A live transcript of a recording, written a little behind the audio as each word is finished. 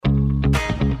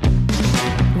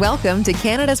Welcome to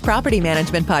Canada's Property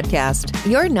Management Podcast,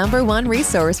 your number one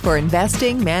resource for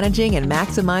investing, managing, and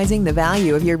maximizing the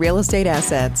value of your real estate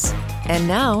assets. And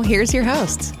now, here's your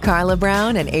hosts, Carla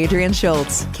Brown and Adrian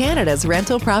Schultz, Canada's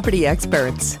rental property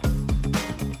experts.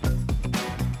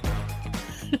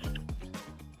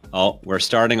 Oh, we're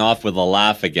starting off with a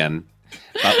laugh again,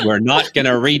 but we're not going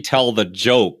to retell the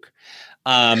joke.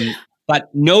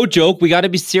 But no joke. We got to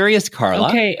be serious, Carla.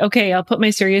 Okay. I'll put my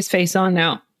serious face on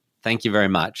now. Thank you very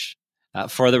much.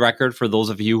 For the record, for those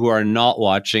of you who are not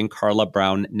watching, Carla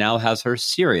Brown now has her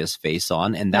serious face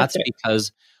on, and that's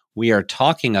because we are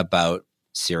talking about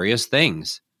serious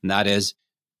things. And that is,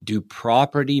 do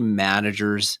property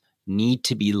managers need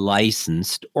to be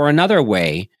licensed? Or another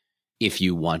way, if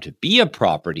you want to be a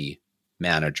property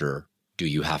manager, do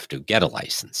you have to get a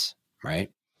license, right?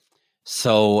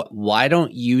 So why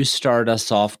don't you start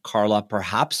us off, Carla?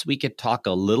 Perhaps we could talk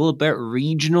a little bit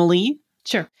regionally.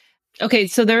 Sure. Okay,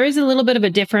 so there is a little bit of a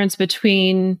difference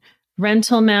between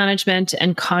rental management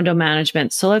and condo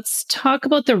management. So let's talk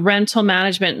about the rental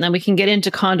management, and then we can get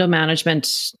into condo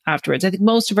management afterwards. I think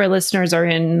most of our listeners are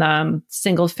in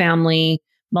single family,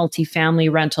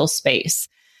 multifamily rental space.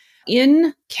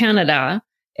 In Canada,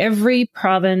 every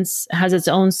province has its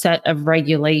own set of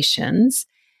regulations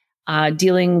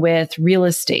dealing with real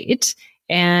estate.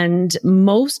 And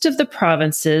most of the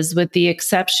provinces, with the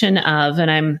exception of,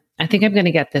 and I think I'm going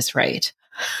to get this right.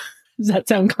 Does that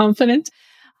sound confident?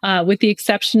 With the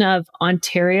exception of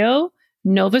Ontario,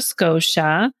 Nova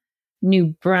Scotia,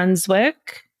 New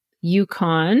Brunswick,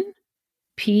 Yukon,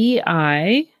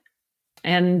 PEI,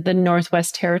 and the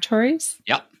Northwest Territories.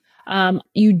 Yep.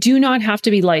 You do not have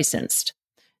to be licensed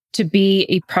to be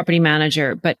a property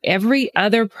manager, but every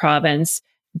other province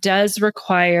does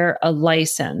require a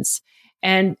license.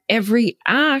 And every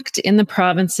act in the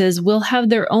provinces will have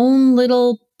their own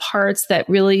little parts that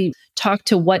really talk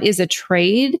to what is a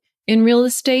trade in real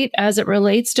estate as it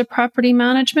relates to property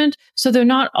management. So they're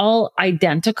not all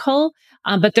identical,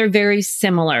 but they're very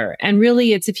similar. And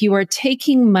really, it's if you are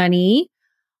taking money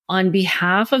on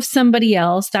behalf of somebody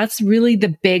else, that's really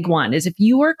the big one, is if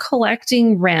you are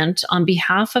collecting rent on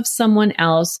behalf of someone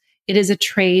else, it is a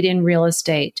trade in real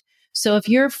estate. So if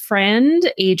your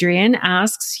friend, Adrian,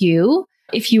 asks you,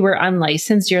 if you were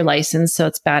unlicensed, you're licensed, so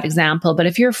it's a bad example. But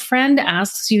if your friend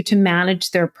asks you to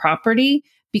manage their property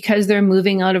because they're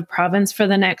moving out of province for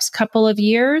the next couple of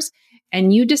years,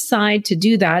 and you decide to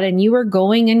do that, and you are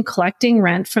going and collecting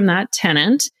rent from that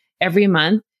tenant every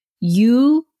month,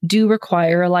 you do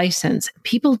require a license.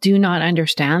 People do not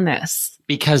understand this.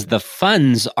 Because the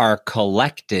funds are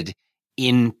collected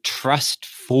in trust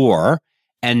for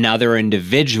another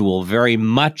individual, very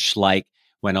much like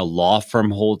when a law firm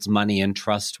holds money in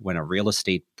trust, when a real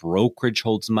estate brokerage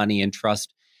holds money in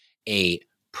trust, a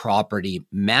property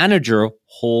manager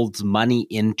holds money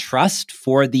in trust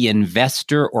for the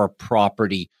investor or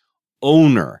property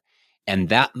owner. And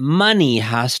that money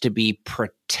has to be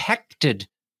protected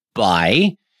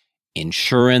by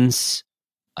insurance,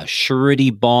 a surety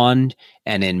bond,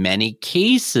 and in many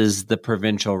cases, the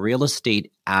Provincial Real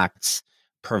Estate Acts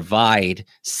provide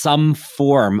some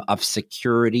form of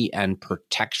security and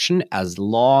protection as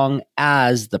long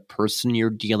as the person you're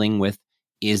dealing with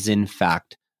is in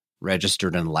fact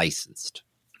registered and licensed.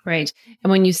 Right.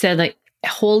 And when you said like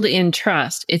hold in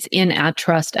trust, it's in a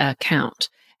trust account.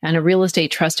 And a real estate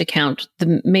trust account,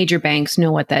 the major banks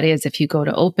know what that is if you go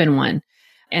to open one.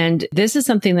 And this is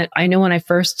something that I know when I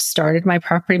first started my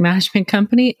property management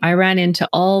company, I ran into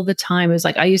all the time. It was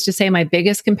like, I used to say my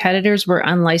biggest competitors were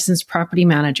unlicensed property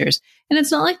managers. And it's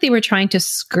not like they were trying to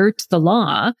skirt the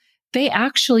law. They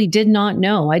actually did not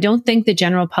know. I don't think the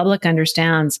general public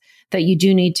understands that you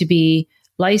do need to be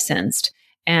licensed.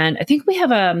 And I think we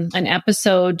have an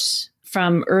episode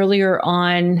from earlier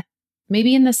on,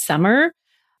 maybe in the summer.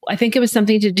 I think it was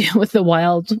something to do with the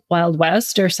Wild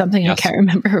West or something. Yes. I can't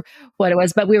remember what it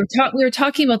was, but we were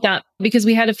talking about that because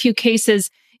we had a few cases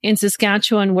in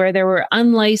Saskatchewan where there were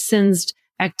unlicensed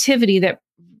activity that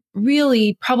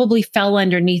really probably fell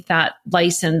underneath that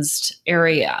licensed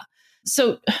area.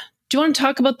 So do you want to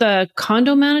talk about the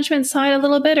condo management side a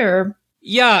little bit, or?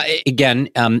 Yeah, again,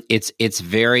 it's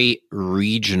very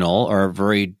regional or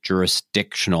very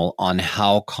jurisdictional on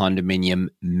how condominium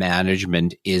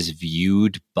management is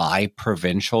viewed by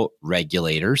provincial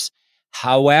regulators.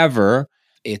 However,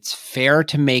 it's fair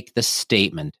to make the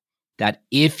statement that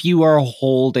if you are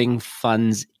holding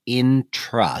funds in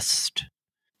trust,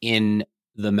 in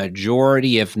the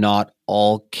majority, if not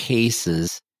all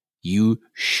cases, you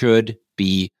should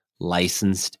be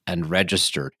licensed and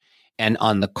registered. And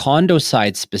on the condo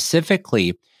side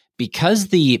specifically, because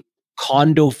the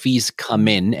condo fees come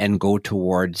in and go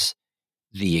towards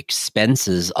the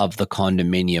expenses of the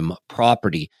condominium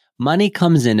property. Money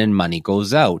comes in and money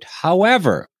goes out.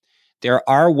 However, there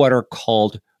are what are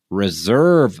called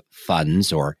reserve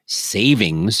funds or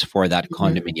savings for that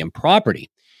condominium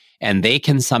property. And they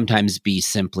can sometimes be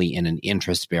simply in an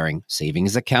interest-bearing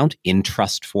savings account, in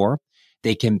trust for.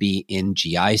 They can be in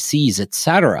GICs,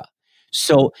 etc.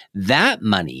 So that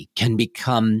money can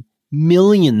become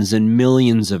millions and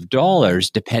millions of dollars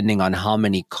depending on how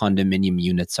many condominium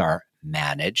units are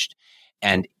managed.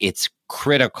 And it's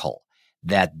critical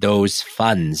that those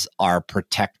funds are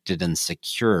protected and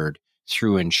secured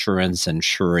through insurance and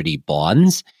surety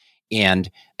bonds. And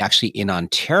actually in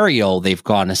Ontario, they've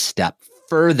gone a step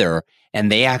further and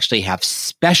they actually have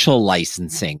special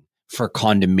licensing for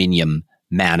condominium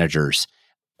managers,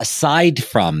 aside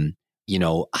from,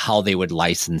 how they would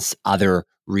license other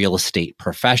real estate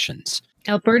professions.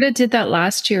 Alberta did that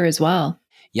last year as well.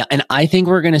 Yeah, and I think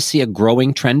we're going to see a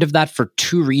growing trend of that for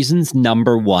two reasons.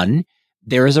 Number one,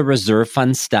 there is a reserve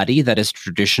fund study that is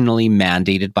traditionally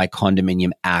mandated by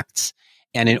condominium acts.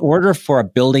 And in order for a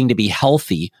building to be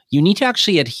healthy, you need to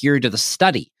actually adhere to the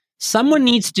study. Someone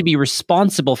needs to be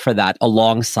responsible for that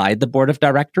alongside the board of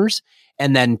directors.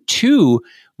 And then two,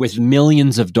 with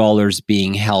millions of dollars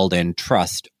being held in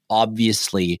trust,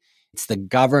 obviously it's the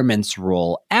government's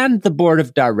role and the board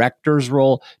of directors'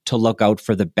 role to look out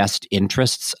for the best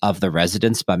interests of the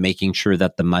residents by making sure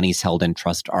that the monies held in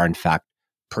trust are in fact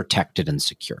protected and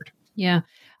secured. Yeah.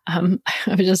 I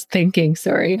was just thinking,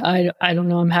 sorry, I don't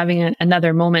know, I'm having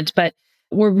another moment, but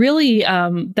we're really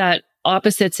that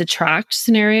opposites attract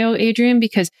scenario, Adrian,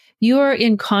 because you're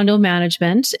in condo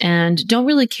management and don't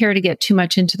really care to get too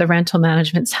much into the rental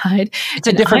management side. It's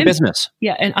a different business.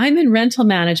 Yeah. And I'm in rental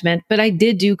management, but I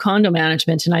did do condo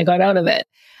management and I got out of it.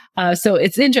 So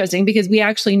it's interesting because we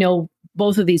actually know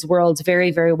both of these worlds very,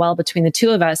 very well between the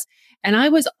two of us. And I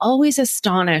was always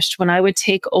astonished when I would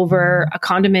take over a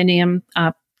condominium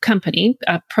company,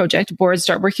 project board,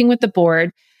 start working with the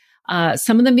board,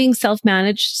 some of them being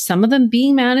self-managed, some of them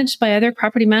being managed by other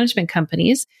property management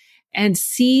companies, and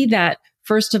see that,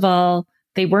 first of all,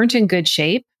 they weren't in good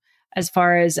shape as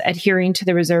far as adhering to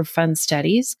the reserve fund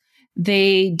studies.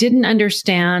 They didn't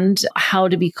understand how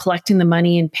to be collecting the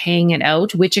money and paying it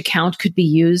out, which account could be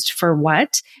used for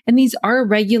what. And these are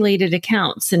regulated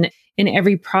accounts. And in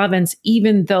every province,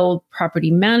 even though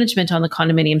property management on the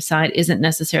condominium side isn't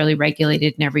necessarily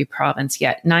regulated in every province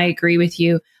yet. And I agree with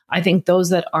you. I think those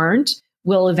that aren't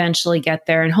will eventually get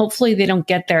there. And hopefully they don't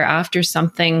get there after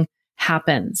something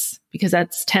happens, because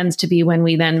that tends to be when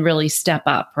we then really step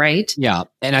up, right? Yeah.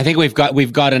 And I think we've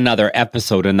got another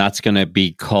episode, and that's going to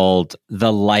be called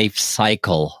The Life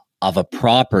Cycle of a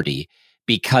Property.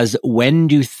 Because when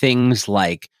do things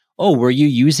like, oh, were you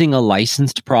using a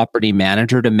licensed property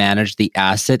manager to manage the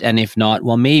asset? And if not,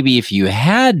 well, maybe if you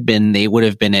had been, they would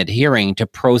have been adhering to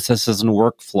processes and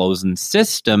workflows and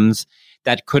systems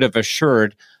that could have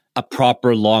assured a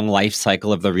proper long life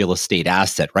cycle of the real estate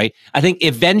asset, right? I think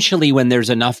eventually when there's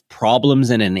enough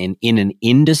problems in an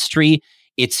industry,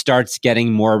 it starts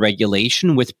getting more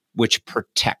regulation which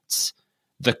protects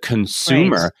the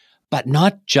consumer, right, but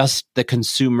not just the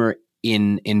consumer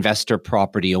in investor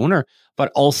property owner,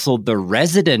 but also the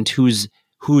resident who's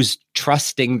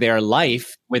trusting their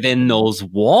life within those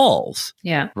walls.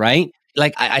 Yeah. Right?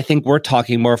 Like, I think we're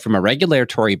talking more from a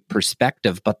regulatory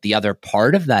perspective, but the other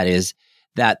part of that is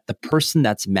that the person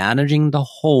that's managing the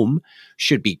home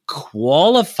should be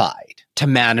qualified to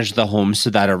manage the home so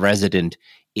that a resident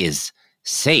is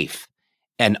safe.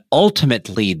 And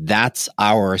ultimately, that's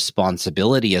our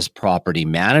responsibility as property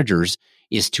managers,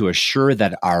 is to assure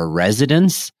that our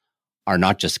residents are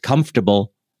not just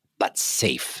comfortable, but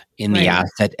safe in the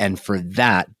asset. And for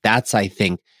that's, I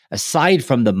think, aside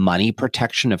from the money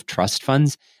protection of trust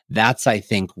funds, that's, I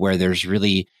think, where there's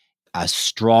really a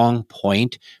strong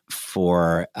point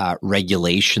for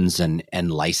regulations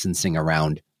and licensing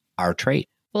around our trade.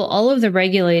 Well, all of the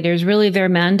regulators, really their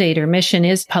mandate or mission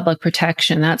is public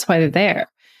protection. That's why they're there.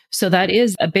 So that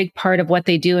is a big part of what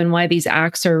they do and why these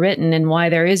acts are written and why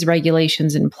there is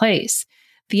regulations in place.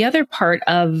 The other part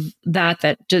of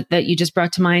that you just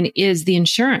brought to mind is the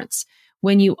insurance.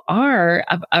 When you are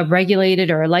a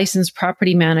regulated or a licensed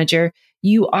property manager,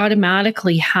 you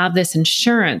automatically have this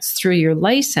insurance through your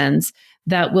license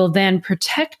that will then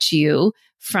protect you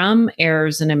from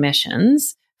errors and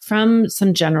omissions, from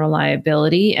some general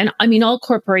liability. And I mean, all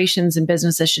corporations and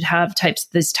businesses should have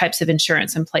these types of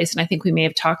insurance in place. And I think we may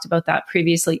have talked about that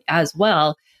previously as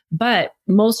well. But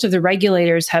most of the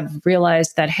regulators have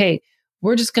realized that, hey,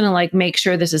 we're just going to make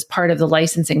sure this is part of the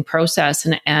licensing process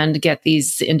and get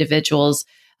these individuals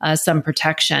some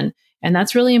protection. And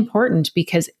that's really important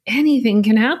because anything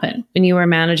can happen when you are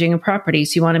managing a property.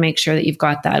 So you want to make sure that you've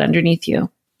got that underneath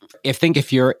you.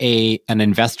 If you're an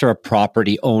investor, a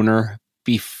property owner,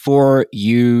 before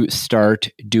you start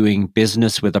doing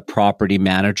business with a property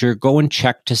manager, go and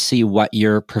check to see what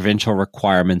your provincial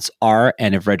requirements are.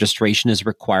 And if registration is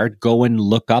required, go and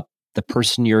look up the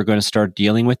person you're going to start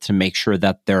dealing with to make sure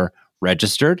that they're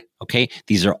registered. Okay.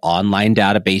 These are online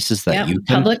databases that you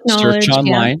can search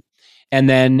online. Yeah. And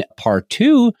then part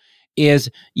 2 is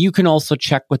you can also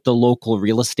check with the local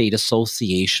real estate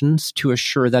associations to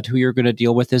assure that who you're going to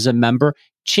deal with is a member.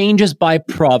 Changes by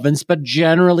province, but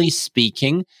generally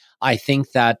speaking, I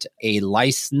think that a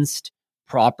licensed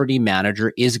property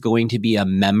manager is going to be a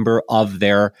member of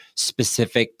their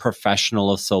specific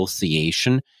professional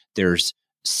association. There's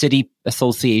city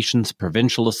associations,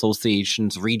 provincial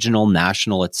associations, regional,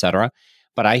 national, etc.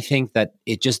 But I think that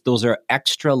those are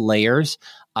extra layers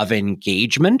of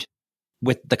engagement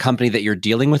with the company that you're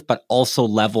dealing with, but also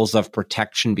levels of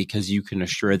protection because you can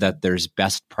assure that there's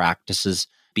best practices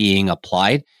being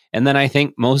applied. And then I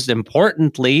think most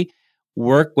importantly,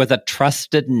 work with a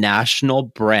trusted national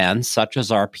brand such as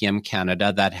RPM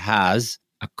Canada that has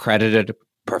accredited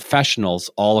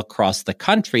professionals all across the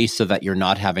country so that you're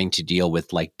not having to deal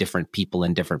with like different people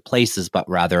in different places, but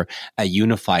rather a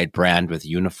unified brand with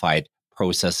unified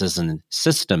processes and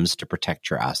systems to protect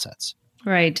your assets.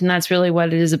 Right. And that's really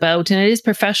what it is about. And it is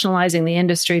professionalizing the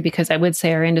industry because I would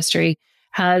say our industry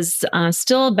has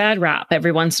still a bad rap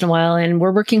every once in a while. And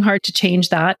we're working hard to change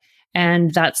that.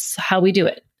 And that's how we do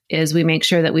it, is we make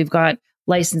sure that we've got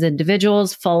licensed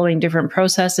individuals following different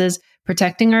processes,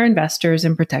 protecting our investors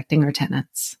and protecting our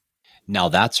tenants. Now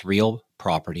that's real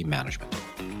property management.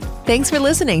 Thanks for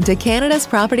listening to Canada's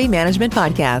Property Management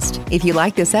Podcast. If you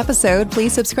like this episode,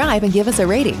 please subscribe and give us a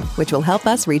rating, which will help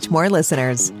us reach more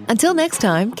listeners. Until next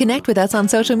time, connect with us on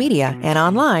social media and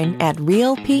online at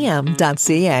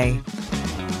realpm.ca.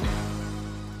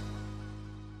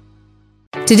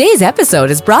 Today's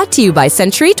episode is brought to you by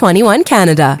Century 21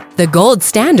 Canada, the gold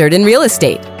standard in real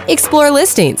estate. Explore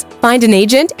listings, find an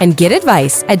agent, and get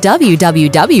advice at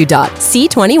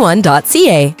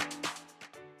www.c21.ca.